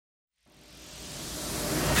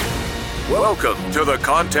Welcome to the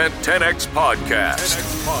Content 10X Podcast,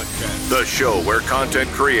 the show where content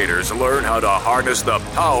creators learn how to harness the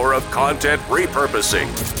power of content repurposing.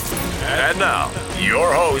 And now,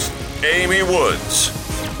 your host, Amy Woods.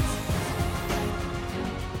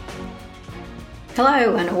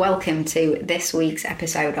 Hello and welcome to this week's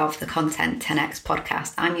episode of the Content 10X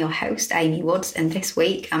Podcast. I'm your host, Amy Woods, and this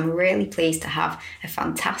week I'm really pleased to have a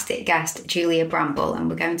fantastic guest, Julia Bramble, and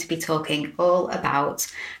we're going to be talking all about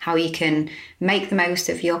how you can make the most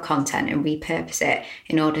of your content and repurpose it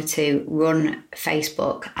in order to run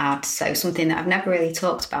Facebook ads. So something that I've never really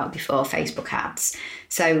talked about before, Facebook ads.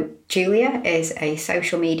 So Julia is a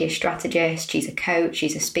social media strategist, she's a coach,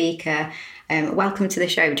 she's a speaker. Welcome to the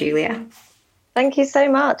show, Julia. Thank you so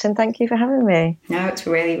much, and thank you for having me. No, it's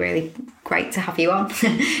really, really great to have you on.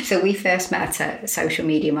 So we first met at Social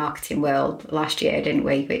Media Marketing World last year, didn't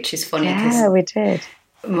we? Which is funny because we did.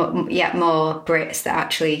 More Brits that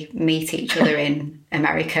actually meet each other in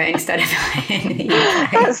America instead of in the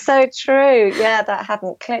UK. That's so true. Yeah, that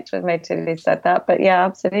hadn't clicked with me till you said that, but yeah,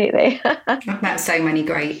 absolutely. I've met so many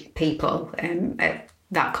great people at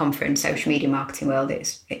that conference, Social Media Marketing World.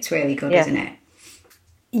 It's really good, isn't it?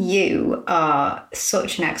 You are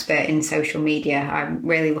such an expert in social media. I'm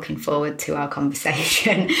really looking forward to our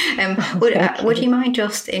conversation. Would you mind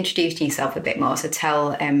just introducing yourself a bit more? So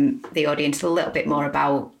tell the audience a little bit more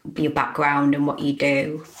about your background and what you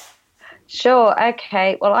do. Sure.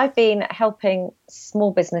 Okay. Well, I've been helping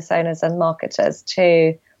small business owners and marketers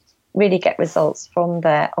to really get results from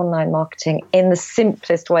their online marketing in the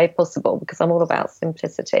simplest way possible, because I'm all about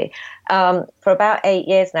simplicity, for about 8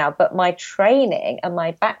 years now. But my training and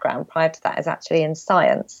my background prior to that is actually in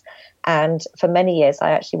science. And for many years,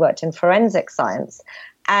 I actually worked in forensic science.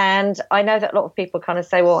 And I know that a lot of people kind of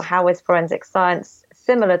say, well, how is forensic science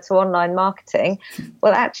similar to online marketing?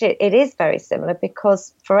 Well, actually, it is very similar,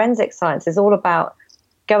 because forensic science is all about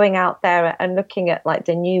going out there and looking at like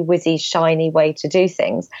the new whizzy shiny way to do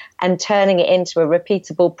things and turning it into a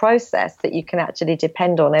repeatable process that you can actually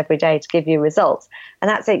depend on every day to give you results. And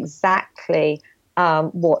that's exactly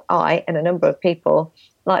what I and a number of people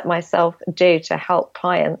like myself do to help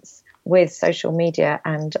clients with social media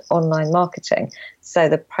and online marketing. So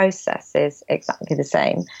the process is exactly the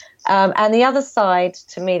same. And the other side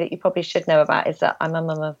to me that you probably should know about is that I'm a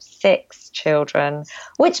mum of 6 children,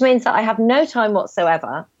 which means that I have no time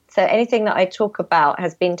whatsoever. So anything that I talk about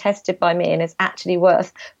has been tested by me and is actually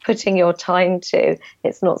worth putting your time to.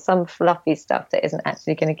 It's not some fluffy stuff that isn't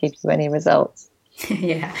actually going to give you any results.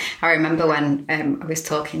 Yeah, I remember when I was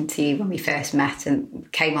talking to you when we first met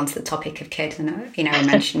and came onto the topic of kids, and I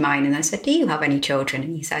mentioned mine, and I said, "Do you have any children?"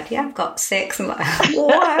 And you said, "Yeah, I've got 6." I'm like,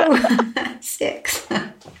 "Whoa, 6!"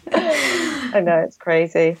 I know, it's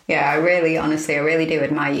crazy. Yeah, I really do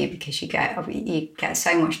admire you, because you get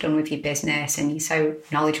so much done with your business, and you're so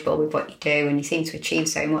knowledgeable with what you do, and you seem to achieve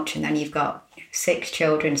so much, and then you've got 6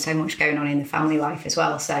 children, so much going on in the family life as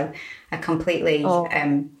well. So I completely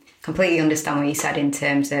understand what you said in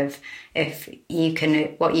terms of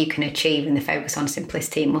what you can achieve and the focus on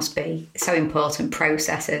simplicity. It must be so important.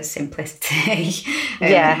 Processes, simplicity,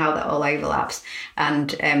 and how that all overlaps,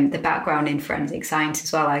 and the background in forensic science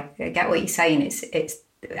as well. I get what you're saying. It's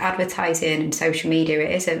advertising and social media.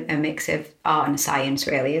 It is a mix of art and science,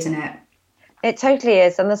 really, isn't it? It totally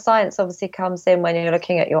is. And the science obviously comes in when you're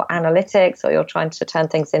looking at your analytics or you're trying to turn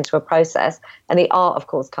things into a process. And the art, of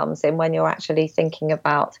course, comes in when you're actually thinking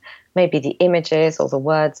about maybe the images or the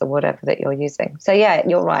words or whatever that you're using. So, yeah,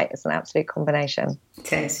 you're right. It's an absolute combination.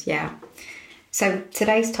 It is, yeah. So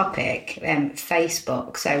today's topic,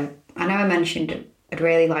 Facebook. So I know I mentioned I'd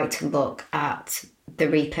really like to look at the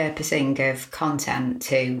repurposing of content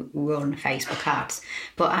to run Facebook ads.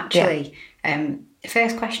 But actually, the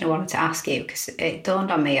first question I wanted to ask you, because it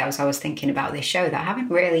dawned on me as I was thinking about this show, that I haven't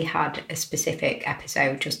really had a specific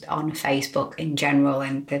episode just on Facebook in general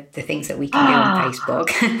and the things that we can do on Facebook.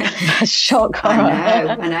 Shock.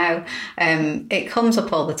 I know. It comes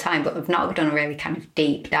up all the time, but I've not done a really kind of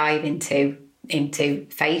deep dive into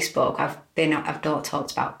Facebook. I've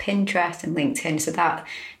talked about Pinterest and LinkedIn, so that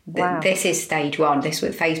this is stage 1. This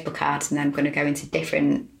with Facebook ads, and then I'm going to go into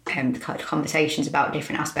different conversations about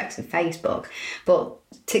different aspects of Facebook. But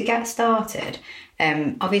to get started,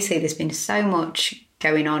 obviously there's been so much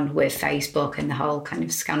going on with Facebook and the whole kind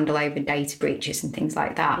of scandal over data breaches and things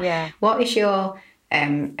like that. Yeah. What is your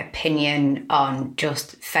opinion on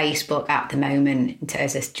just Facebook at the moment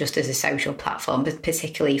as a social platform, but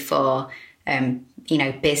particularly for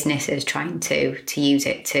businesses trying to use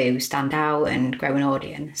it to stand out and grow an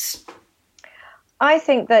audience? I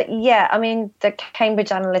think that, the Cambridge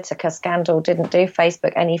Analytica scandal didn't do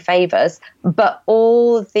Facebook any favours, but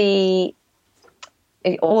all the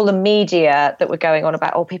all the media that were going on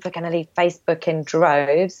about, people are going to leave Facebook in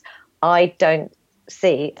droves. I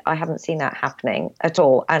haven't seen that happening at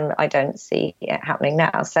all. And I don't see it happening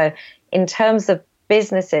now. So in terms of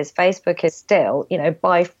businesses, Facebook is still,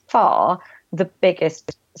 by far the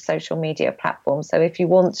biggest social media platform. So if you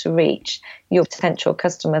want to reach your potential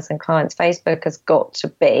customers and clients, Facebook has got to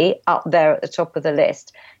be up there at the top of the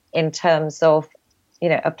list in terms of,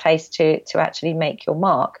 a place to actually make your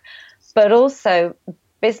mark. But also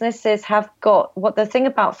businesses have got, the thing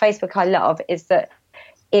about Facebook I love is that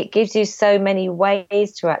it gives you so many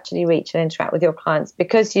ways to actually reach and interact with your clients,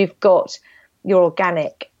 because you've got your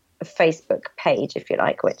organic Facebook page, if you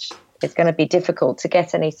like, which is going to be difficult to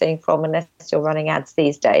get anything from unless you're running ads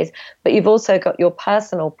these days. But you've also got your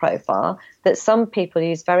personal profile that some people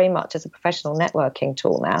use very much as a professional networking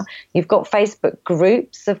tool now. You've got Facebook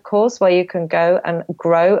groups, of course, where you can go and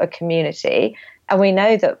grow a community. And we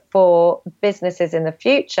know that for businesses in the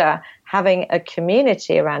future, having a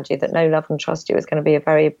community around you that know, love and trust you is going to be a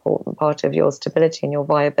very important part of your stability and your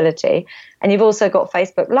viability. And you've also got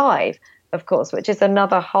Facebook Live, of course, which is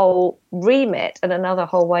another whole remit and another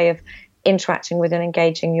whole way of interacting with and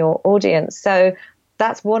engaging your audience. So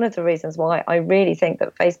that's one of the reasons why I really think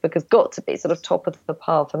that Facebook has got to be sort of top of the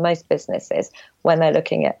pile for most businesses when they're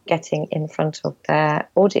looking at getting in front of their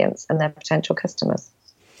audience and their potential customers.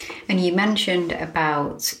 And you mentioned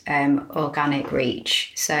about organic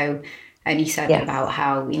reach. So, and you said about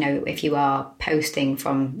how, if you are posting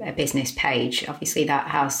from a business page, obviously that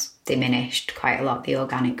has diminished quite a lot, the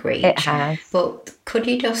organic reach. It has. But could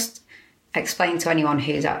you just explain to anyone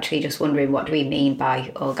who's actually just wondering, what do we mean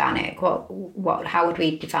by organic? How would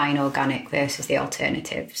we define organic versus the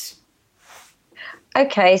alternatives?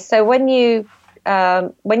 Okay, so when you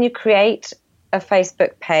create a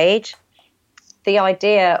Facebook page, the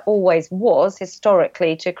idea always was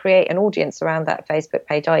historically to create an audience around that Facebook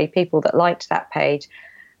page, i.e. people that liked that page.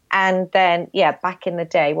 And then, back in the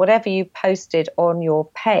day, whatever you posted on your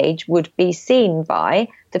page would be seen by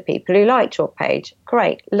the people who liked your page.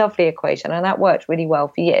 Great, lovely equation. And that worked really well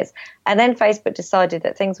for years. And then Facebook decided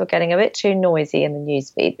that things were getting a bit too noisy in the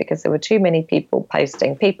newsfeed because there were too many people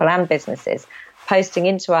posting, people and businesses posting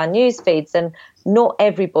into our news feeds. And not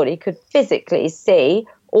everybody could physically see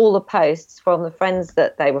all the posts from the friends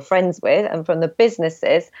that they were friends with and from the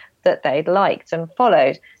businesses that they'd liked and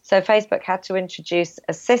followed. So Facebook had to introduce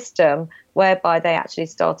a system whereby they actually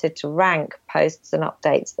started to rank posts and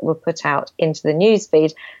updates that were put out into the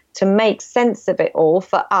newsfeed to make sense of it all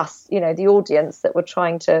for us, the audience that were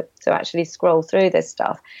trying to actually scroll through this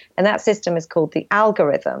stuff. And that system is called the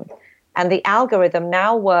algorithm. And the algorithm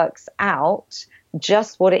now works out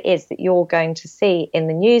just what it is that you're going to see in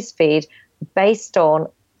the newsfeed based on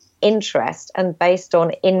interest and based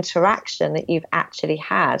on interaction that you've actually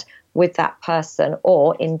had with that person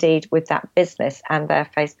or indeed with that business and their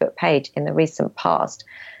Facebook page in the recent past.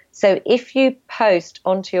 So if you post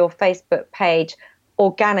onto your Facebook page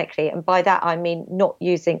organically, and by that I mean not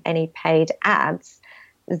using any paid ads,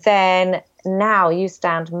 then now you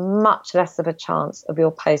stand much less of a chance of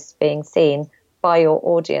your posts being seen by your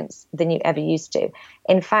audience than you ever used to.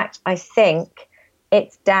 In fact, I think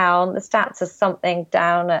it's down, the stats are something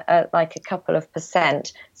down at like a couple of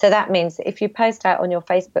 %. So that means that if you post out on your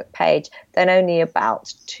Facebook page, then only about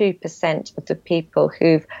 2% of the people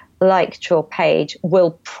who've liked your page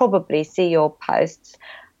will probably see your posts,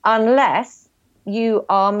 unless you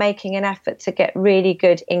are making an effort to get really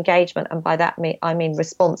good engagement. And by that I mean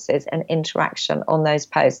responses and interaction on those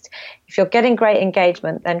posts. If you're getting great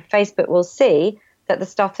engagement, then Facebook will see that the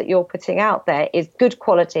stuff that you're putting out there is good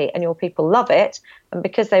quality and your people love it. And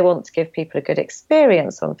because they want to give people a good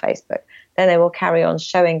experience on Facebook, then they will carry on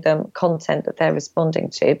showing them content that they're responding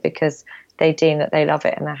to because they deem that they love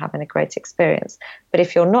it and they're having a great experience. But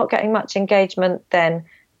if you're not getting much engagement, then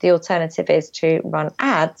the alternative is to run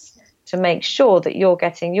ads to make sure that you're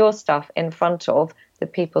getting your stuff in front of the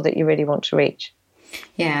people that you really want to reach.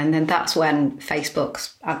 Yeah, and then that's when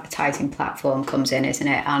Facebook's advertising platform comes in, isn't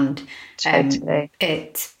it? And totally.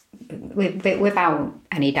 Without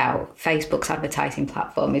any doubt, Facebook's advertising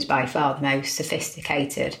platform is by far the most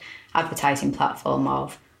sophisticated advertising platform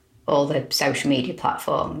of all the social media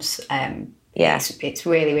platforms. It's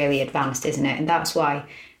really, really advanced, isn't it? And that's why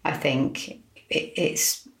I think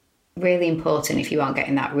it's really important, if you aren't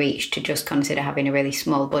getting that reach, to just consider having a really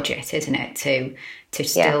small budget, isn't it, to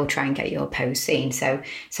still try and get your post seen. So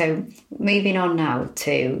moving on now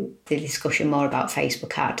to the discussion more about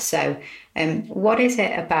Facebook ads. So what is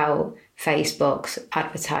it about Facebook's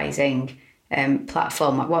advertising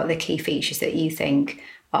platform? What are the key features that you think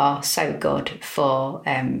are so good for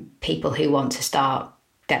people who want to start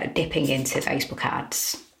dipping into Facebook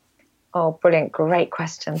ads? Oh, brilliant. Great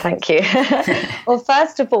question. Thank you. Well,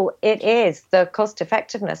 first of all, it is the cost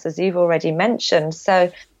effectiveness, as you've already mentioned.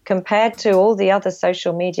 So compared to all the other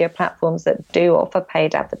social media platforms that do offer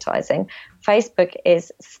paid advertising, Facebook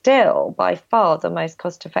is still by far the most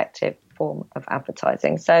cost effective form of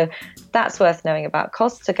advertising. So that's worth knowing about.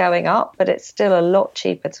 Costs are going up, but it's still a lot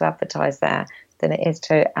cheaper to advertise there than it is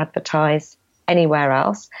to advertise anywhere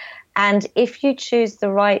else. And if you choose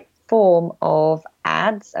the right form of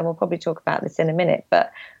ads, and we'll probably talk about this in a minute,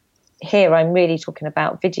 but here I'm really talking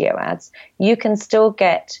about video ads, you can still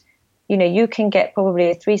get, you can get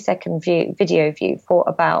probably a 3-second video view for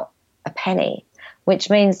about a penny, which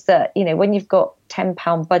means that, when you've got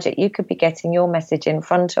 £10 budget, you could be getting your message in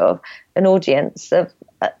front of an audience of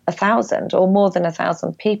 1,000 or more than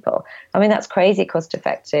 1,000 people. I mean, that's crazy cost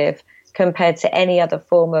effective compared to any other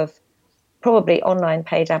form of probably online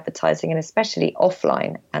paid advertising, and especially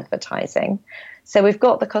offline advertising. So we've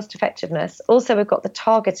got the cost effectiveness. Also, we've got the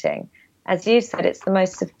targeting. As you said, it's the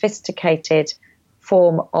most sophisticated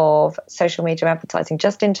form of social media advertising,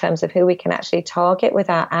 just in terms of who we can actually target with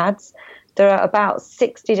our ads. There are about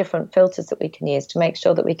 60 different filters that we can use to make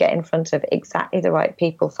sure that we get in front of exactly the right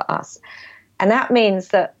people for us. And that means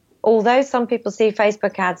that although some people see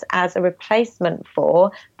Facebook ads as a replacement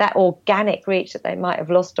for that organic reach that they might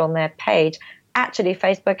have lost on their page, actually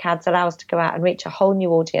Facebook ads allow us to go out and reach a whole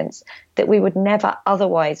new audience that we would never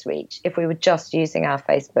otherwise reach if we were just using our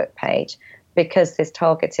Facebook page, because this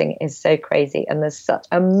targeting is so crazy and there's such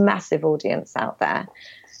a massive audience out there.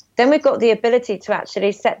 Then we've got the ability to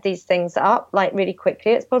actually set these things up like really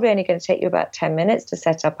quickly. It's probably only going to take you about 10 minutes to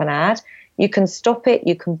set up an ad. You can stop it,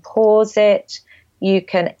 you can pause it, you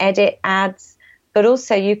can edit ads, but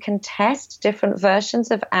also you can test different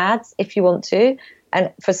versions of ads if you want to.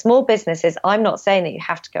 And for small businesses, I'm not saying that you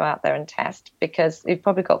have to go out there and test, because you've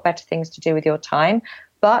probably got better things to do with your time.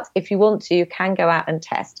 But if you want to, you can go out and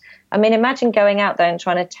test. I mean, imagine going out there and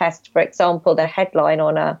trying to test, for example, the headline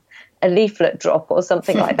on a leaflet drop or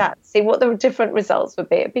something like that. See what the different results would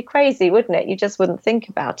be. It'd be crazy, wouldn't it? You just wouldn't think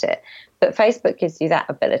about it. But Facebook gives you that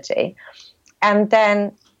ability. And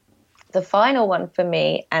then the final one for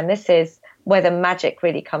me, and this is where the magic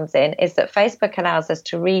really comes in, is that Facebook allows us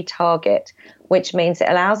to retarget, which means it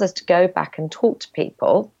allows us to go back and talk to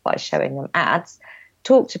people by showing them ads,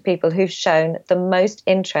 talk to people who've shown the most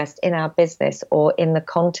interest in our business or in the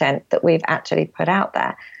content that we've actually put out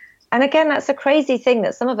there. And again, that's a crazy thing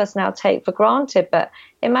that some of us now take for granted. But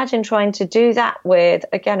imagine trying to do that with,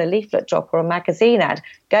 again, a leaflet drop or a magazine ad,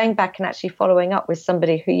 going back and actually following up with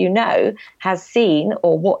somebody who has seen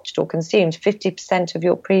or watched or consumed 50% of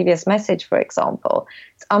your previous message, for example.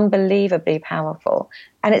 It's unbelievably powerful.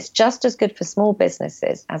 And it's just as good for small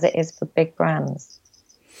businesses as it is for big brands.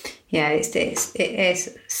 Yeah, it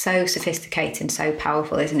is so sophisticated and so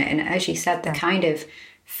powerful, isn't it? And as you said, the kind of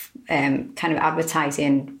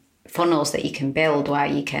advertising funnels that you can build, where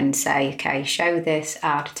you can say, okay, show this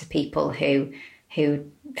ad to people who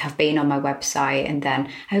have been on my website, and then,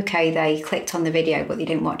 okay, they clicked on the video but they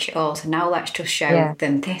didn't watch it all, so now let's just show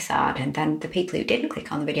them this ad, and then the people who didn't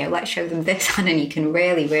click on the video, let's show them this ad. And you can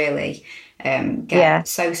really get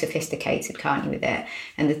so sophisticated, can't you, with it?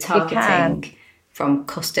 And the targeting from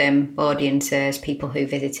custom audiences, people who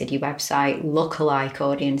visited your website, lookalike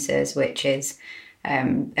audiences, which is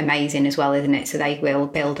amazing as well, isn't it? So they will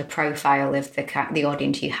build a profile of the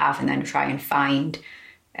audience you have, and then try and find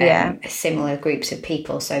similar groups of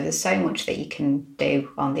people. So there's so much that you can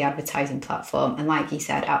do on the advertising platform. And like you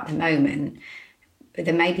said, at the moment,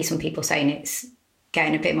 there may be some people saying it's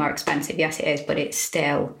getting a bit more expensive. Yes, it is, but it's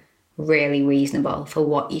still really reasonable for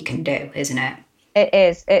what you can do, isn't it? It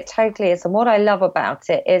is. It totally is. And what I love about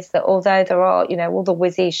it is that although there are, all the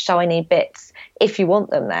whizzy, shiny bits, if you want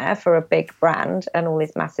them there for a big brand and all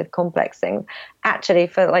these massive complex things, actually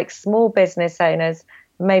for like small business owners,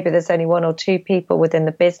 maybe there's only 1 or 2 people within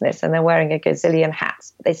the business and they're wearing a gazillion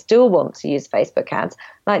hats, but they still want to use Facebook ads.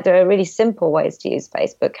 Like, there are really simple ways to use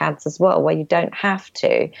Facebook ads as well, where you don't have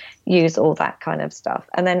to use all that kind of stuff,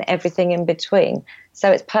 and then everything in between.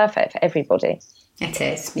 So it's perfect for everybody. It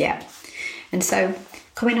is, yeah. And so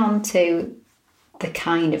coming on to the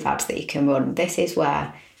kind of ads that you can run, this is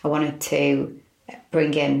where I wanted to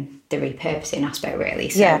bring in the repurposing aspect, really.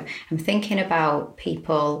 So I'm thinking about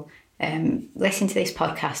people listening to this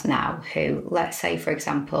podcast now who, let's say, for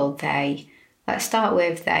example, they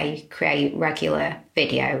create regular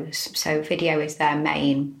videos. So video is their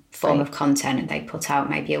main form of content, and they put out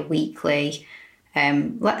maybe a weekly,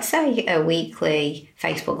 let's say a weekly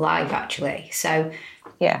Facebook Live, actually. So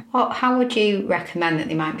how would you recommend that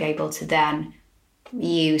they might be able to then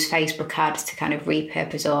use Facebook ads to kind of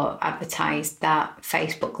repurpose or advertise that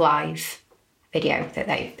Facebook Live video that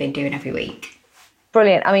they've been doing every week?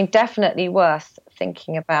 Brilliant. I mean, definitely worth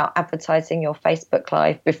thinking about advertising your Facebook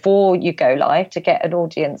Live before you go live to get an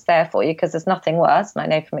audience there for you, because there's nothing worse, and I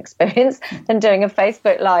know from experience, than doing a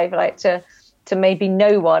Facebook Live like to maybe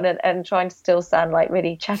no one and trying to still sound like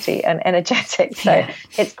really chatty and energetic. So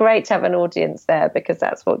it's great to have an audience there, because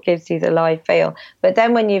that's what gives you the live feel. But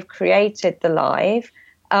then when you've created the live,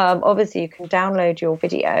 obviously you can download your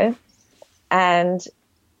video, and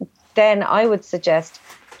then I would suggest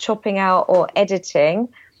chopping out or editing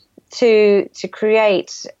to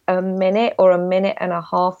create a minute or a minute and a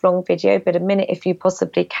half long video, but a minute if you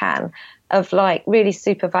possibly can, of like really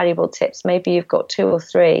super valuable tips. Maybe you've got 2 or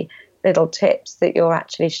 3 little tips that you're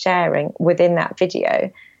actually sharing within that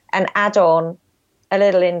video, and add on a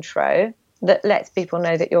little intro that lets people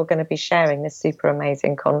know that you're going to be sharing this super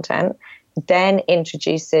amazing content, then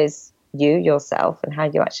introduces yourself and how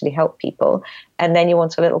you actually help people, and then you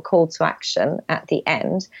want a little call to action at the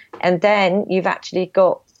end, and then you've actually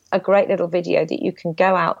got a great little video that you can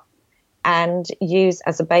go out and use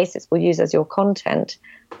as a basis, or use as your content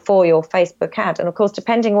for your Facebook ad. And of course,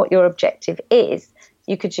 depending what your objective is,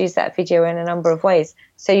 you could use that video in a number of ways.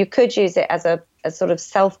 So you could use it as a sort of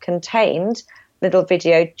self-contained little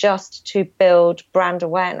video just to build brand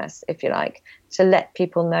awareness, if you like, to let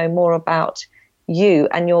people know more about you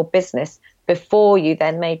and your business before you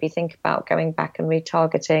then maybe think about going back and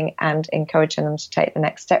retargeting and encouraging them to take the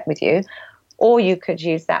next step with you. Or you could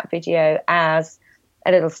use that video as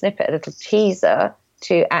a little snippet, a little teaser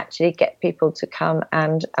to actually get people to come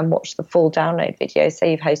and watch the full download video.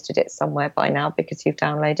 Say you've hosted it somewhere by now because you've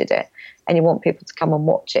downloaded it and you want people to come and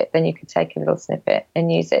watch it, then you could take a little snippet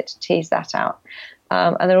and use it to tease that out.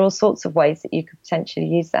 And there are all sorts of ways that you could potentially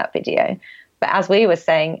use that video. But as we were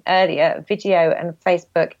saying earlier, video and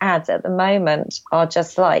Facebook ads at the moment are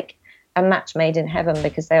just like a match made in heaven,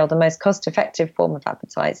 because they are the most cost-effective form of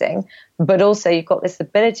advertising. But also you've got this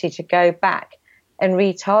ability to go back and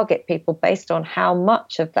retarget people based on how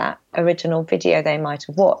much of that original video they might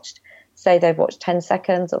have watched. Say they've watched 10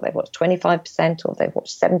 seconds, or they've watched 25%, or they've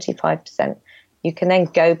watched 75%. You can then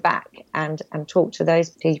go back and talk to those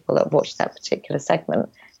people that watched that particular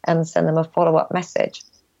segment and send them a follow-up message.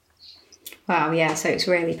 Wow, yeah, so it's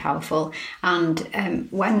really powerful. And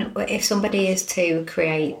if somebody is to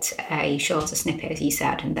create a shorter snippet, as you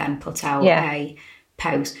said, and then put out a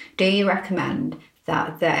post, do you recommend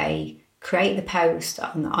that they create the post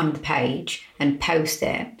on the page and post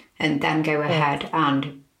it and then go ahead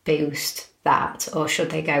and boost that? Or should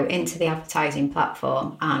they go into the advertising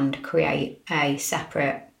platform and create a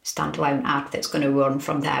separate standalone ad that's going to run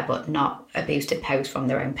from there, but not a boosted post from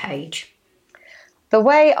their own page? The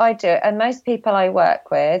way I do it, and most people I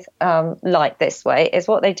work with like this way, is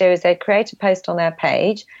what they do is they create a post on their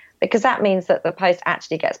page, because that means that the post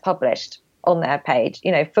actually gets published on their page.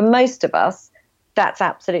 You know, for most of us, that's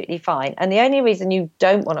absolutely fine. And the only reason you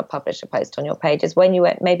don't want to publish a post on your page is when you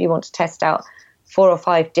maybe want to test out 4 or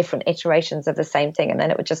 5 different iterations of the same thing, and then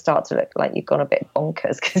it would just start to look like you've gone a bit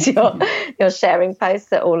bonkers because you're sharing posts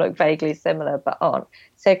that all look vaguely similar but aren't.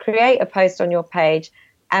 So create a post on your page,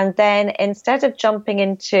 and then instead of jumping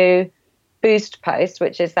into boost post,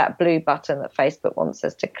 which is that blue button that Facebook wants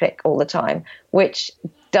us to click all the time, which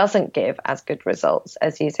doesn't give as good results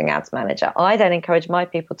as using Ads Manager, I then encourage my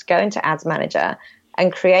people to go into Ads Manager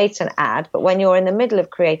and create an ad. But when you're in the middle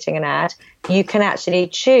of creating an ad, you can actually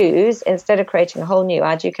choose, instead of creating a whole new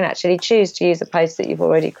ad, you can actually choose to use a post that you've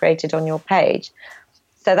already created on your page.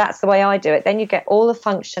 So that's the way I do it. Then you get all the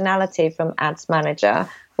functionality from Ads Manager,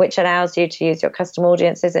 which allows you to use your custom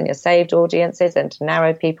audiences and your saved audiences and to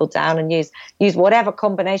narrow people down and use whatever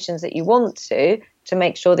combinations that you want to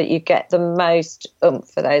make sure that you get the most oomph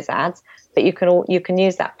for those ads. But you can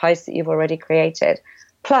use that post that you've already created.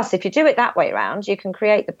 Plus, if you do it that way around, you can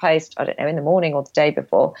create the post, I don't know, in the morning or the day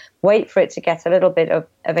before, wait for it to get a little bit of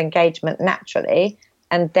engagement naturally,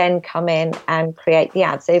 and then come in and create the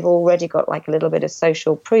ad. So you've already got like a little bit of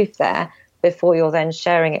social proof there before you're then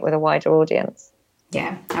sharing it with a wider audience.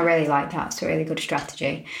 Yeah, I really like that. It's a really good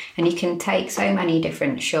strategy. And you can take so many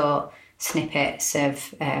different short snippets of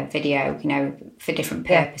video, you know, for different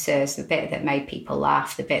purposes. The bit that made people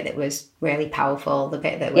laugh, the bit that was really powerful, the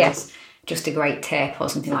bit that was just a great tip or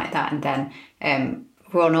something like that. And then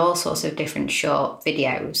run all sorts of different short video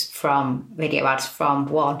ads from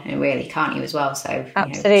one, and really, can't you, as well? So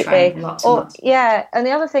absolutely, lots and lots. Yeah. And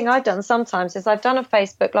the other thing I've done sometimes is I've done a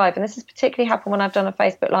Facebook Live, and this has particularly happened when I've done a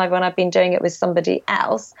Facebook Live when I've been doing it with somebody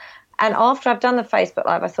else, And after I've done the Facebook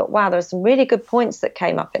Live, I thought, wow, there are some really good points that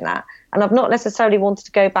came up in that. And I've not necessarily wanted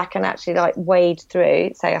to go back and actually like wade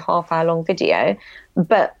through, say, a half-hour long video.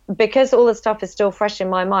 But because all the stuff is still fresh in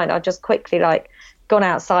my mind, I've just quickly like gone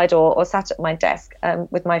outside or sat at my desk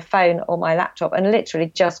with my phone or my laptop and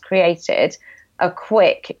literally just created a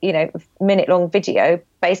quick, minute-long video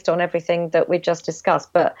based on everything that we've just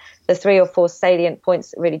discussed. But the 3 or 4 salient points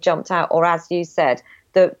that really jumped out, or as you said,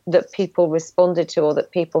 that people responded to, or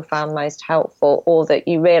that people found most helpful, or that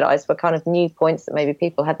you realised were kind of new points that maybe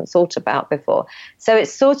people hadn't thought about before. So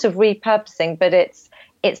it's sort of repurposing, but it's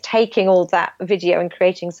taking all that video and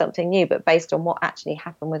creating something new, but based on what actually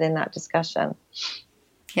happened within that discussion.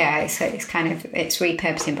 Yeah, it's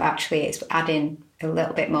repurposing, but actually it's adding a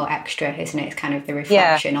little bit more extra, isn't it? It's kind of the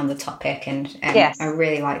reflection on the topic, and yes. I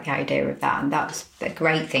really like the idea of that, and that's a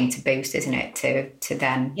great thing to boost, isn't it? To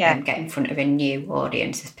then get in front of a new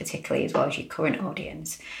audience, particularly as well as your current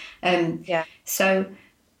audience. So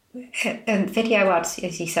video ads,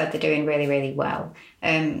 as you said, they're doing really, really well.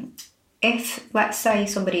 If, let's say,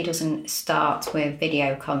 somebody doesn't start with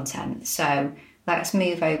video content, so let's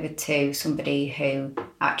move over to somebody who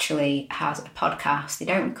actually has a podcast. They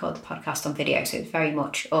don't record the podcast on video, so it's very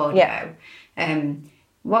much audio.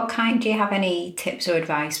 Do you have any tips or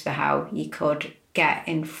advice for how you could get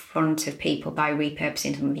in front of people by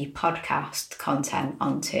repurposing some of your podcast content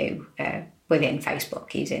onto within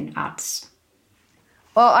Facebook using ads?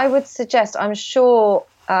 Well, I would suggest, I'm sure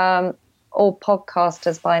all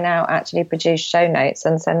podcasters by now actually produce show notes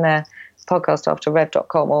and send their podcast off to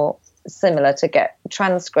rev.com or similar to get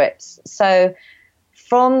transcripts. So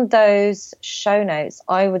from those show notes,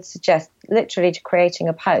 I would suggest literally creating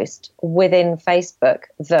a post within Facebook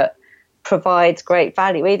that provides great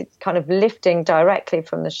value, either kind of lifting directly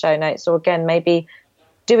from the show notes, or again, maybe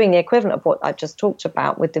doing the equivalent of what I've just talked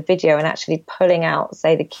about with the video and actually pulling out,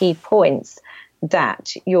 say, the key points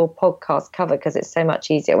that your podcast cover, because it's so much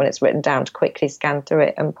easier when it's written down to quickly scan through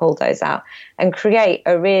it and pull those out and create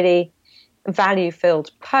a really value-filled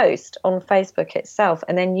post on Facebook itself,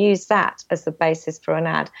 and then use that as the basis for an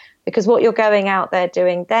ad. Because what you're going out there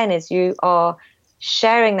doing then is you are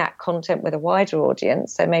sharing that content with a wider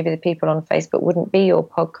audience. So maybe the people on Facebook wouldn't be your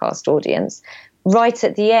podcast audience. Right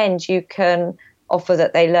at the end, you can offer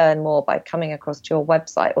that they learn more by coming across to your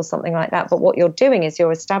website or something like that. But what you're doing is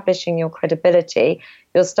you're establishing your credibility.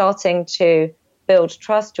 You're starting to build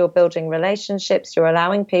trust. You're building relationships. You're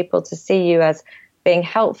allowing people to see you as being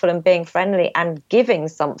helpful and being friendly and giving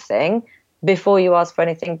something before you ask for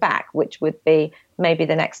anything back, which would be maybe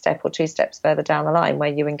the next step or 2 steps further down the line,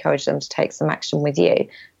 where you encourage them to take some action with you.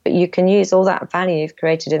 But you can use all that value you've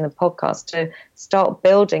created in the podcast to start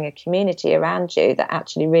building a community around you that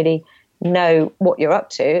actually really know what you're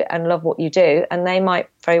up to and love what you do, and they might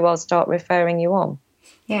very well start referring you on.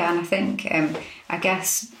 Yeah, and I think, I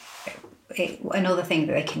guess another thing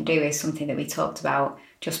that they can do is something that we talked about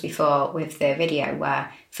just before with the video,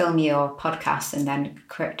 where film your podcast and then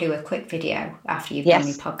do a quick video after you've done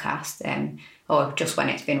your podcast, or just when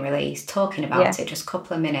it's been released, talking about it, just a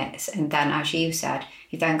couple of minutes. And then, as you said,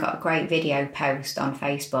 you've then got a great video post on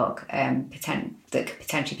Facebook that could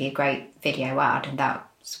potentially be a great video ad, and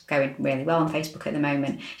that's going really well on Facebook at the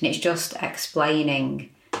moment. And it's just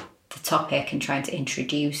explaining the topic and trying to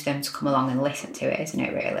introduce them to come along and listen to it, isn't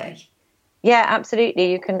it, really? Yeah,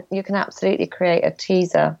 absolutely. You can absolutely create a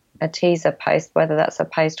teaser post, whether that's a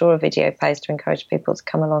post or a video post, to encourage people to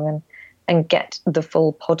come along and get the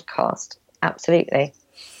full podcast. Absolutely.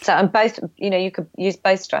 So, and both, you could use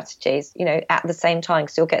both strategies, at the same time,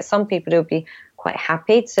 because you'll get some people who'll be quite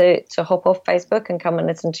happy to hop off Facebook and come and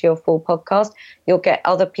listen to your full podcast. You'll get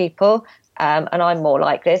other people, and I'm more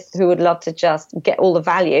like this, who would love to just get all the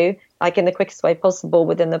value, like in the quickest way possible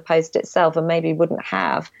within the post itself, and maybe wouldn't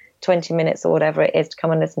have 20 minutes or whatever it is to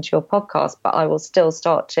come and listen to your podcast, but I will still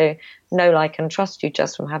start to know, like, and trust you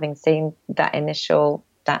just from having seen that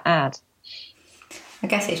ad. I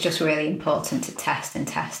guess it's just really important to test,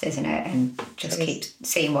 isn't it? And just keep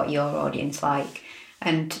seeing what your audience like.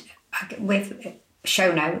 And with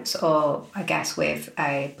show notes, or I guess with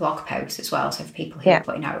a blog post as well, so for people who are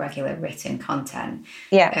putting out regular written content,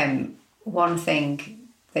 one thing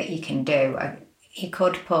that you can do, you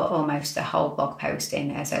could put almost a whole blog post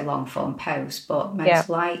in as a long form post, but most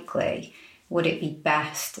likely would it be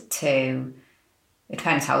best to, it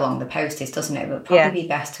depends how long the post is, doesn't it? But probably be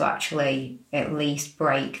best to actually at least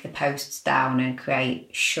break the posts down and create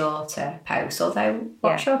shorter posts. Although,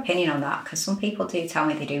 what's your opinion on that? Because some people do tell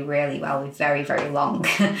me they do really well with very, very long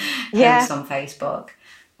posts on Facebook.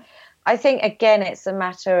 I think, again, it's a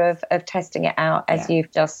matter of testing it out, as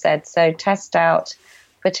you've just said. So test out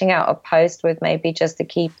putting out a post with maybe just the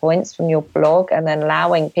key points from your blog and then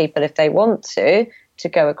allowing people, if they want to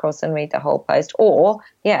go across and read the whole post, or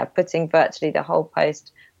putting virtually the whole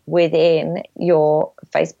post within your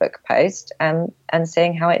Facebook post and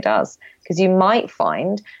seeing how it does. Because you might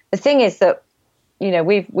find, the thing is that,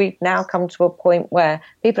 we've now come to a point where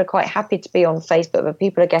people are quite happy to be on Facebook, but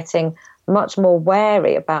people are getting much more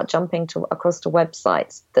wary about jumping across to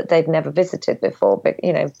websites that they've never visited before. But,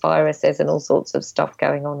 viruses and all sorts of stuff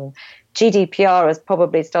going on. GDPR has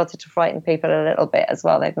probably started to frighten people a little bit as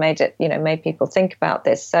well. They've made people think about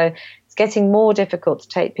this. So it's getting more difficult to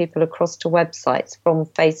take people across to websites from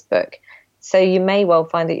Facebook. So you may well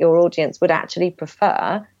find that your audience would actually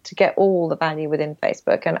prefer to get all the value within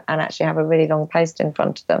Facebook and actually have a really long post in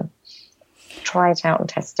front of them. Try it out and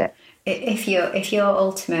test it. If your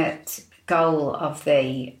ultimate goal of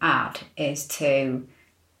the ad is to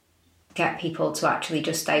get people to actually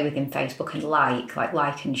just stay within Facebook and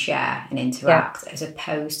like and share and interact, as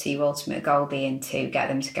opposed to your ultimate goal being to get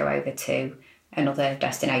them to go over to another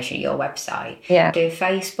destination, your website. Do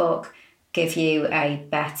Facebook give you a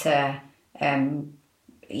better a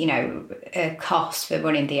cost for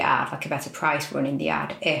running the ad, like a better price for running the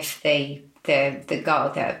ad, if the goal,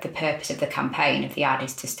 the purpose of the campaign of the ad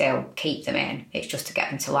is to still keep them in? It's just to get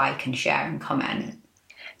them to like and share and comment.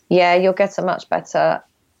 Yeah, you'll get a much better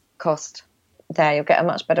cost there. You'll get a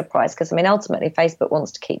much better price, because ultimately Facebook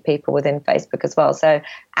wants to keep people within Facebook as well. So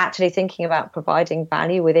actually thinking about providing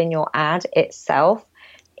value within your ad itself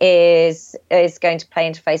is going to play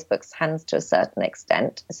into Facebook's hands to a certain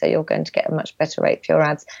extent. So you're going to get a much better rate for your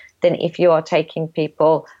ads than if you are taking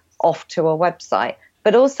people off to a website.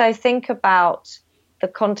 But also think about the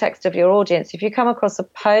context of your audience. If you come across a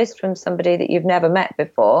post from somebody that you've never met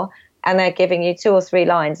before, and they're giving you 2 or 3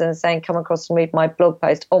 lines and saying, come across and read my blog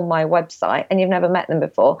post on my website, and you've never met them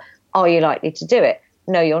before, are you likely to do it?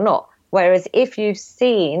 No, you're not. Whereas if you've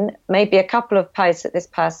seen maybe a couple of posts that this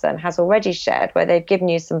person has already shared where they've given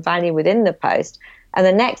you some value within the post, and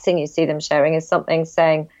the next thing you see them sharing is something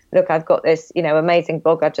saying, look, I've got this, amazing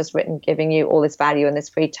blog I've just written giving you all this value and this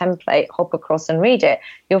free template, hop across and read it,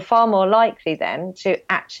 you're far more likely then to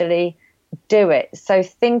actually do it. So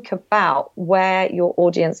think about where your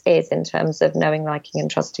audience is in terms of knowing, liking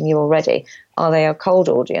and trusting you already. Are they a cold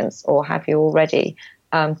audience, or have you already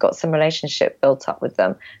got some relationship built up with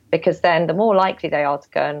them? Because then the more likely they are to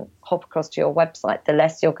go and hop across to your website, the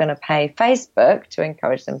less you're going to pay Facebook to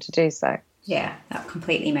encourage them to do so. Yeah, that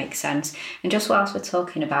completely makes sense. And just whilst we're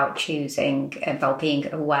talking about choosing, about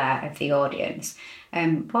being aware of the audience,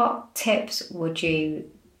 what tips would you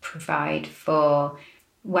provide for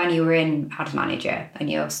when you're in Ad Manager and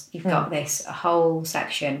you've got this whole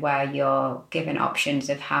section where you're given options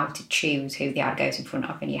of how to choose who the ad goes in front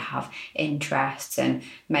of, and you have interests, and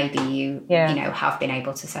maybe you have been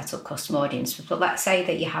able to set up custom audiences. But let's say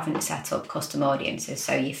that you haven't set up custom audiences,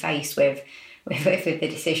 so you're faced with the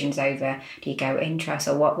decisions over, do you go interest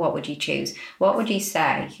or what would you choose? What would you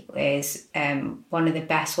say is one of the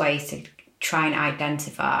best ways to try and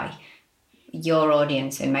identify your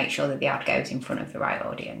audience and make sure that the ad goes in front of the right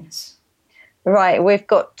audience? Right, we've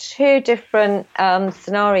got 2 different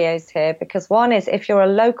scenarios here, because one is if you're a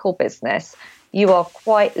local business, you are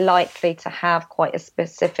quite likely to have quite a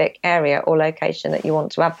specific area or location that you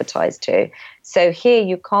want to advertise to. So here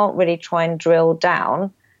you can't really try and drill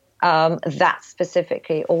down that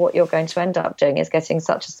specifically, or what you're going to end up doing is getting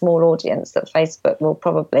such a small audience that Facebook will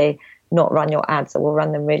probably not run your ads, or will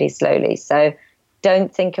run them really slowly. So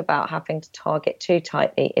don't think about having to target too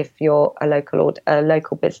tightly if you're a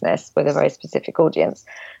local business with a very specific audience.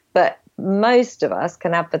 But most of us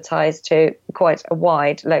can advertise to quite a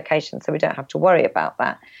wide location, so we don't have to worry about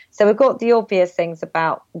that. So we've got the obvious things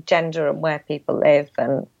about gender and where people live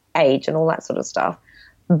and age and all that sort of stuff.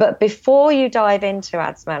 But before you dive into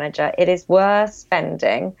Ads Manager, it is worth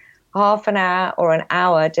spending half an hour or an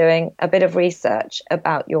hour doing a bit of research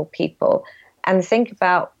about your people and think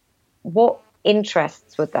about what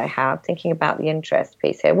interests would they have, thinking about the interest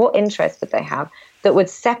piece here. What interests would they have that would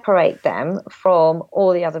separate them from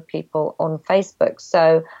all the other people on Facebook?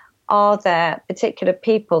 So are there particular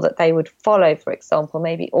people that they would follow, for example,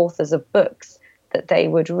 maybe authors of books that they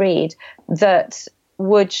would read, that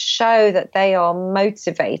would show that they are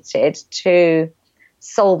motivated to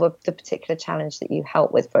solve the particular challenge that you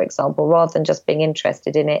help with, for example, rather than just being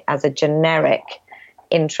interested in it as a generic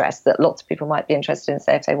interest that lots of people might be interested in,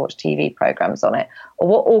 say, if they watch TV programs on it? Or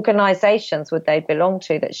what organizations would they belong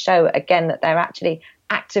to that show, again, that they're actually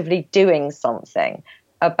actively doing something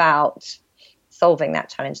about solving that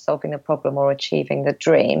challenge, solving the problem, or achieving the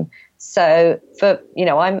dream? So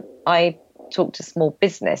I talk to small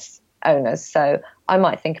business owners. So I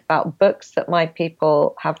might think about books that my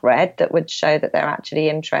people have read that would show that they're actually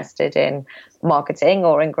interested in marketing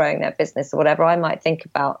or in growing their business or whatever. I might think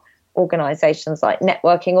about organizations like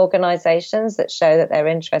networking organizations that show that they're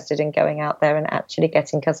interested in going out there and actually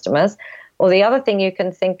getting customers. Or the other thing you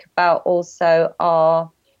can think about also are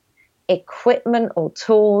equipment or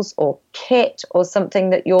tools or kit or something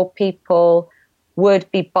that your people would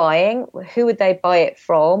be buying. Who would they buy it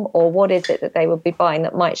from, or what is it that they would be buying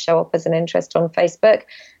that might show up as an interest on Facebook?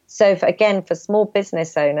 So for small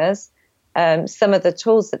business owners, some of the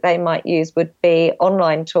tools that they might use would be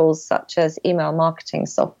online tools such as email marketing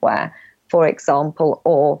software, for example,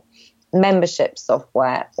 or membership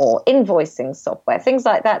software or invoicing software, things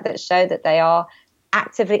like that that show that they are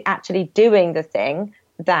actively actually doing the thing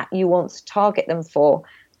that you want to target them for.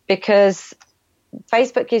 Because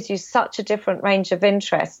Facebook gives you such a different range of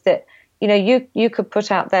interests that, you know, you could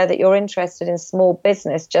put out there that you're interested in small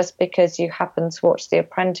business just because you happen to watch The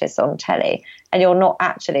Apprentice on telly and you're not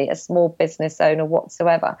actually a small business owner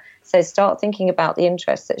whatsoever. So start thinking about the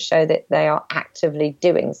interests that show that they are actively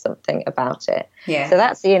doing something about it. Yeah. So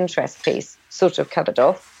that's the interest piece sort of covered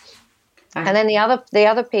off. And then the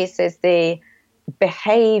other piece is the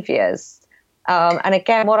behaviors. And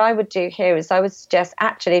again, what I would do here is I would suggest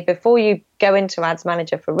actually before you go into Ads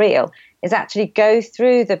Manager for real is actually go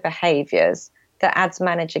through the behaviors that Ads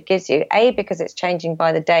Manager gives you. A, because it's changing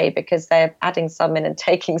by the day, because they're adding some in and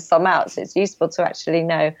taking some out. So it's useful to actually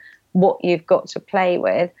know what you've got to play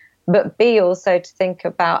with. But B, also to think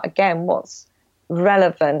about, again, what's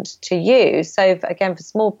relevant to you. So again, for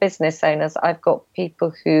small business owners, I've got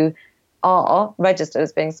people who are registered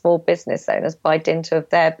as being small business owners by dint of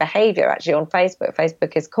their behavior actually on Facebook.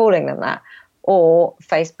 Facebook is calling them that, or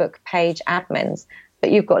Facebook page admins.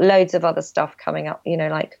 But you've got loads of other stuff coming up, you know,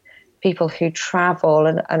 like people who travel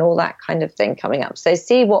and all that kind of thing coming up. So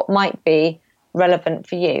see what might be relevant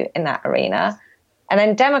for you in that arena. And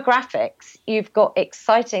then demographics, you've got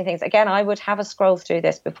exciting things. Again, I would have a scroll through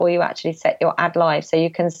this before you actually set your ad live so you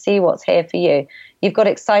can see what's here for you. You've got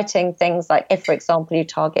exciting things like if, for example, you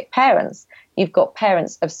target parents, you've got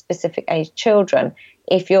parents of specific age children.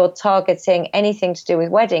 If you're targeting anything to do with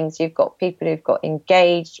weddings, you've got people who've got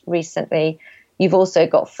engaged recently. You've also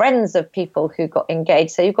got friends of people who got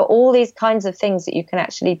engaged. So you've got all these kinds of things that you can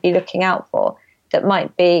actually be looking out for that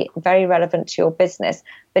might be very relevant to your business.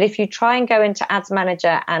 But if you try and go into Ads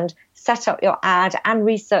Manager and set up your ad and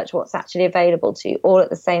research what's actually available to you all at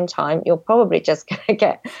the same time, you're probably just going to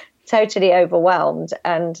get totally overwhelmed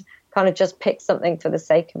and kind of just pick something for the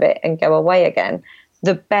sake of it and go away again.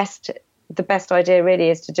 The best idea really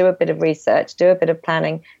is to do a bit of research, do a bit of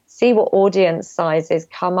planning, see what audience sizes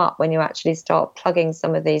come up when you actually start plugging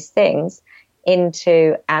some of these things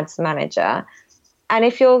into Ads Manager. And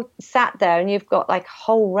if you're sat there and you've got like a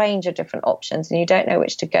whole range of different options and you don't know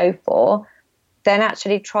which to go for, then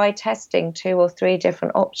actually try testing 2 or 3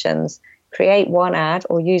 different options. Create one ad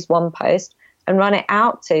or use one post and run it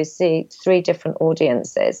out to see 3 different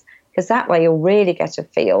audiences, because that way you'll really get a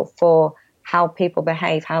feel for how people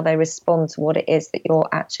behave, how they respond to what it is that you're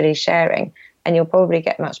actually sharing. And you'll probably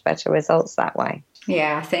get much better results that way.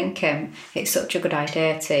 Yeah, I think it's such a good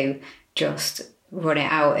idea to just run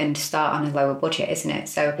it out and start on a lower budget, isn't it?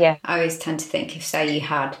 So yeah. I always tend to think if, say, you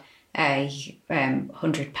had a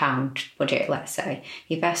 £100 budget, let's say,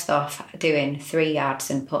 you're best off doing 3 ads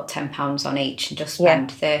and put £10 on each and just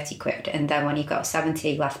spend 30 quid. And then when you've got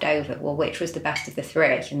 70 left over, well, which was the best of the 3?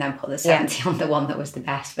 And then put the 70 on the one that was the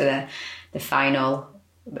best for the final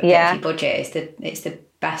budget. It's the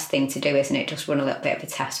best thing to do, isn't it? Just run a little bit of a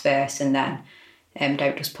test first and then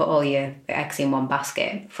don't just put all your eggs in one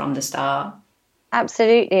basket from the start.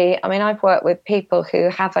 Absolutely. I mean, I've worked with people who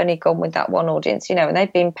have only gone with that one audience, you know, and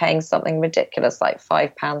they've been paying something ridiculous like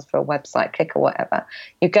 £5 for a website click or whatever.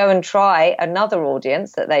 You go and try another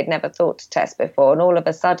audience that they'd never thought to test before, and all of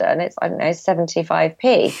a sudden it's,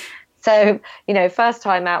 75p. So, you know, first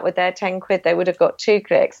time out with their 10 quid, they would have got 2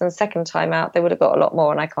 clicks, and second time out, they would have got a lot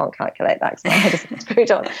more. And I can't calculate that because my head is screwed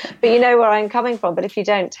on. But you know where I'm coming from. But if you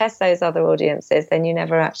don't test those other audiences, then you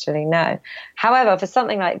never actually know. However, for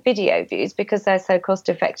something like video views, because they're so cost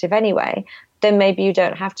effective anyway, then maybe you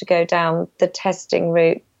don't have to go down the testing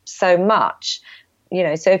route so much. You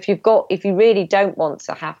know, so if you really don't want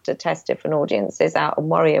to have to test different audiences out and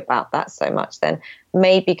worry about that so much, then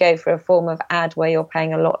maybe go for a form of ad where you're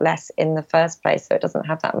paying a lot less in the first place, so it doesn't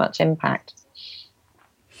have that much impact.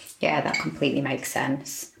 Yeah, that completely makes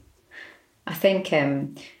sense. I think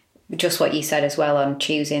just what you said as well on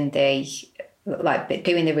choosing doing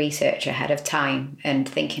the research ahead of time and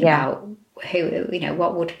thinking about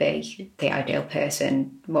what would be the ideal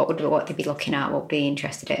person? What would they be looking at? What would they be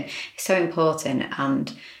interested in? It's so important,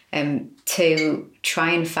 and to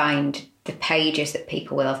try and find the pages that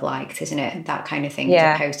people will have liked, isn't it? That kind of thing,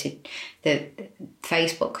 as opposed to the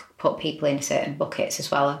Facebook put people in certain buckets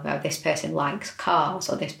as well. This person likes cars,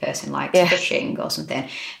 or this person likes fishing or something,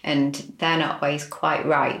 and they're not always quite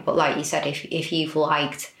right. But like you said, if you've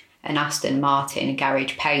liked an Aston Martin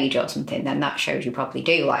garage page or something, then that shows you probably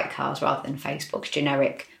do like cars, rather than Facebook's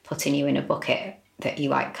generic putting you in a bucket that you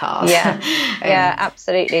like cars. Yeah,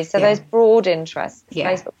 absolutely. So those broad interests,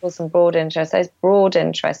 Facebook calls them broad interests, those broad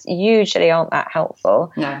interests usually aren't that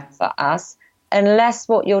helpful for us, unless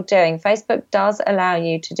what you're doing, Facebook does allow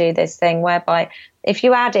you to do this thing whereby if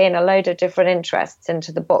you add in a load of different interests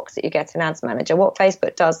into the box that you get in Ads Manager, what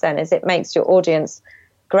Facebook does then is it makes your audience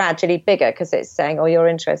gradually bigger, because it's saying, oh, you're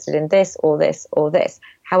interested in this or this or this.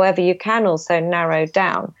 However, you can also narrow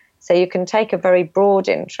down. So you can take a very broad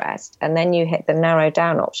interest and then you hit the narrow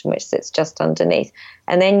down option, which sits just underneath.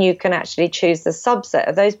 And then you can actually choose the subset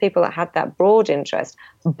of those people that had that broad interest,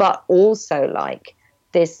 but also like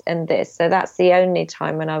this and this. So that's the only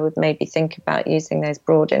time when I would maybe think about using those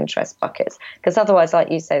broad interest buckets, because otherwise,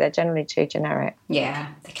 like you say, they're generally too generic. Yeah,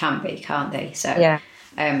 they can be, can't they? So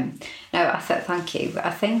no, thank you.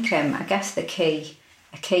 I think I guess a key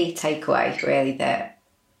takeaway really that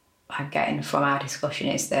I'm getting from our discussion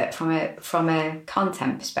is that from a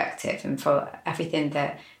content perspective, and for everything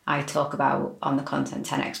that I talk about on the Content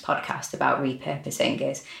 10X podcast about repurposing,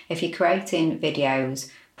 is if you're creating videos,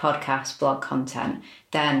 podcasts, blog content,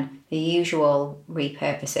 then the usual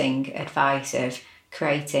repurposing advice of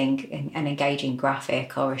creating an engaging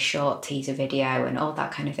graphic or a short teaser video and all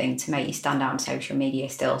that kind of thing to make you stand out on social media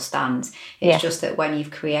still stands. It's just that when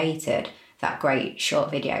you've created that great short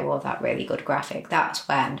video or that really good graphic, that's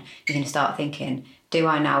when you're going to start thinking,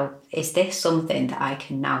 is this something that I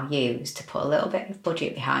can now use to put a little bit of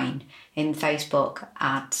budget behind in Facebook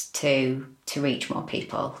ads to reach more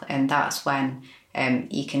people? And that's when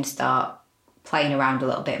you can start playing around a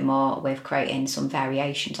little bit more with creating some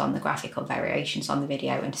variations on the graphic or variations on the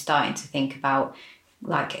video, and starting to think about,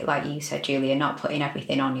 like you said, Julia, not putting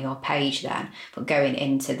everything on your page then, but going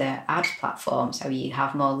into the ads platform so you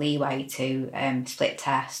have more leeway to split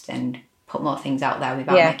test and put more things out there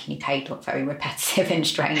without making your page look very repetitive and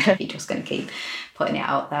strange if you're just going to keep putting it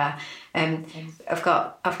out there. I've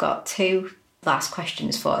got two last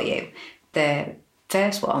questions for you. The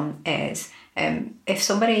first one is, if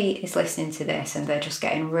somebody is listening to this and they're just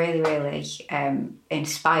getting really, really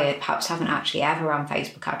inspired, perhaps haven't actually ever run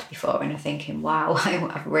Facebook ads before and are thinking, wow,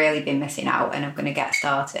 I've really been missing out and I'm going to get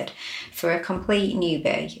started. For a complete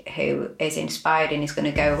newbie who is inspired and is going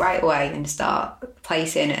to go right away and start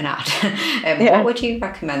placing an ad, what would you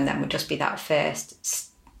recommend then would just be that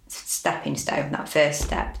first stepping stone, that first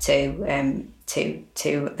step to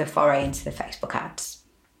the foray into the Facebook ads?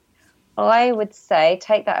 I would say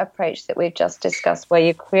take that approach that we've just discussed, where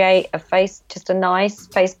you create just a nice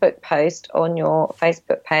Facebook post on your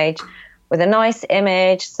Facebook page with a nice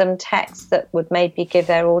image, some text that would maybe give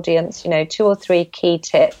their audience, 2 or 3 key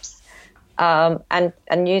tips, and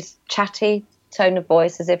use chatty tone of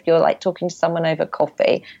voice as if you're like talking to someone over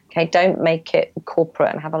coffee. Okay, don't make it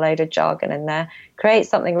corporate and have a load of jargon in there. Create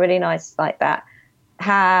something really nice like that.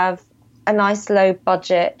 Have a nice low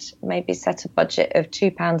budget, maybe set a budget of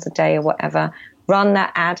 £2 a day or whatever. Run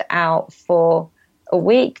that ad out for a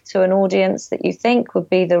week to an audience that you think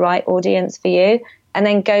would be the right audience for you, and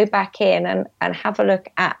then go back in and have a look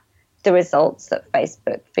at the results that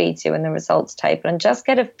Facebook feeds you in the results table, and just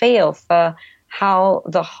get a feel for how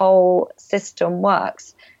the whole system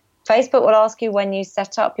works. Facebook will ask you when you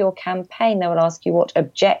set up your campaign, they will ask you what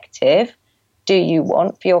objective do you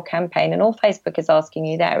want for your campaign, and all Facebook is asking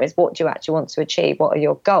you there is what do you actually want to achieve, what are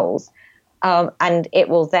your goals, and it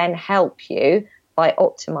will then help you by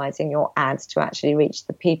optimizing your ads to actually reach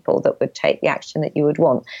the people that would take the action that you would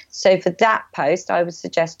want. So for that post, I would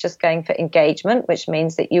suggest just going for engagement, which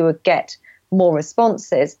means that you would get more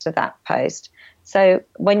responses to that post. So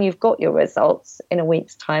when you've got your results in a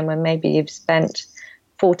week's time, when maybe you've spent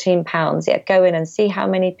 £14, go in and see how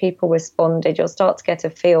many people responded. You'll start to get a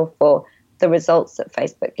feel for the results that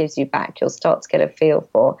Facebook gives you back. You'll start to get a feel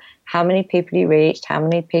for how many people you reached, how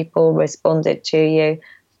many people responded to you,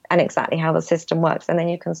 and exactly how the system works. And then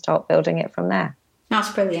you can start building it from there.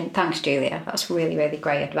 That's brilliant. Thanks, Julia. That's really, really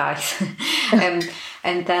great advice.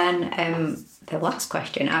 And then the last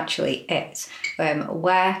question actually is,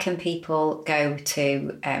 where can people go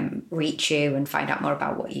to reach you and find out more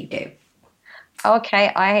about what you do?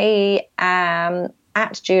 Okay, I am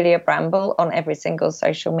at Julia Bramble on every single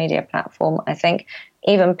social media platform, I think,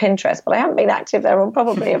 even Pinterest. But I haven't been active there on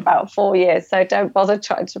probably about 4 years, so don't bother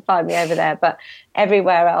trying to find me over there. But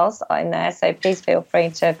everywhere else, I'm there. So please feel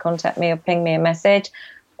free to contact me or ping me a message.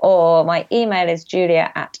 Or my email is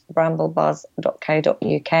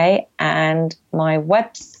julia@bramblebuzz.co.uk, and my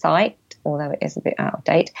website, although it is a bit out of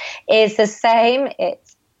date, is the same.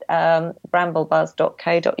 It's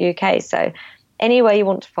bramblebuzz.co.uk. So anywhere you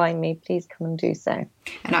want to find me, please come and do so.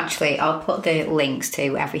 And actually, I'll put the links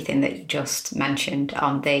to everything that you just mentioned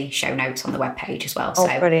on the show notes on the webpage as well. Oh,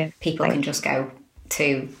 so brilliant. People can just go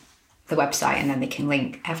to the website and then they can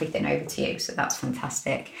link everything over to you. So that's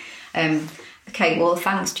fantastic. Okay, well,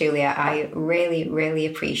 thanks, Julia. I really, really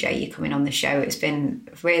appreciate you coming on the show. It's been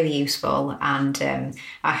really useful, and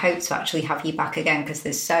I hope to actually have you back again, because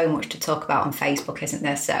there's so much to talk about on Facebook, isn't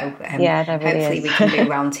there? So yeah, there really hopefully is. We can do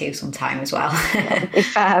round 2 sometime as well. That'd be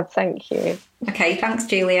fab. Thank you. Okay, thanks,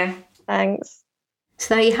 Julia. Thanks.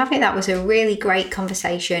 So there you have it. That was a really great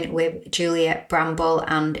conversation with Julia Bramble,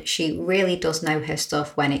 and she really does know her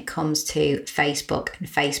stuff when it comes to Facebook and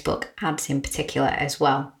Facebook ads in particular as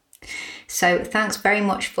well. So thanks very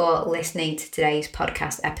much for listening to today's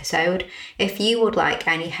podcast episode. If you would like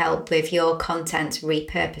any help with your content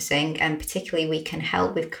repurposing, and particularly we can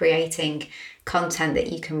help with creating content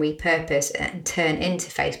that you can repurpose and turn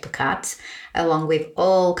into Facebook ads, along with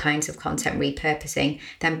all kinds of content repurposing,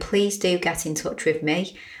 then please do get in touch with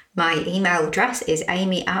me. My email address is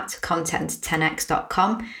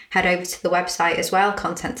amy@content10x.com. Head over to the website as well,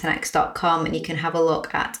 content10x.com, and you can have a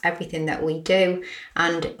look at everything that we do.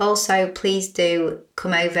 And also, please do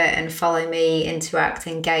come over and follow me, interact,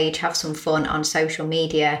 engage, have some fun on social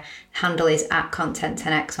media. Handle is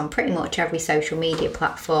 @content10x on pretty much every social media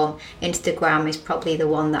platform. Instagram is probably the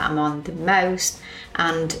one that I'm on the most.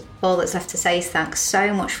 And all that's left to say is thanks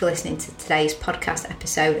so much for listening to today's podcast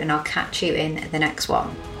episode, and I'll catch you in the next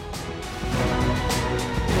one.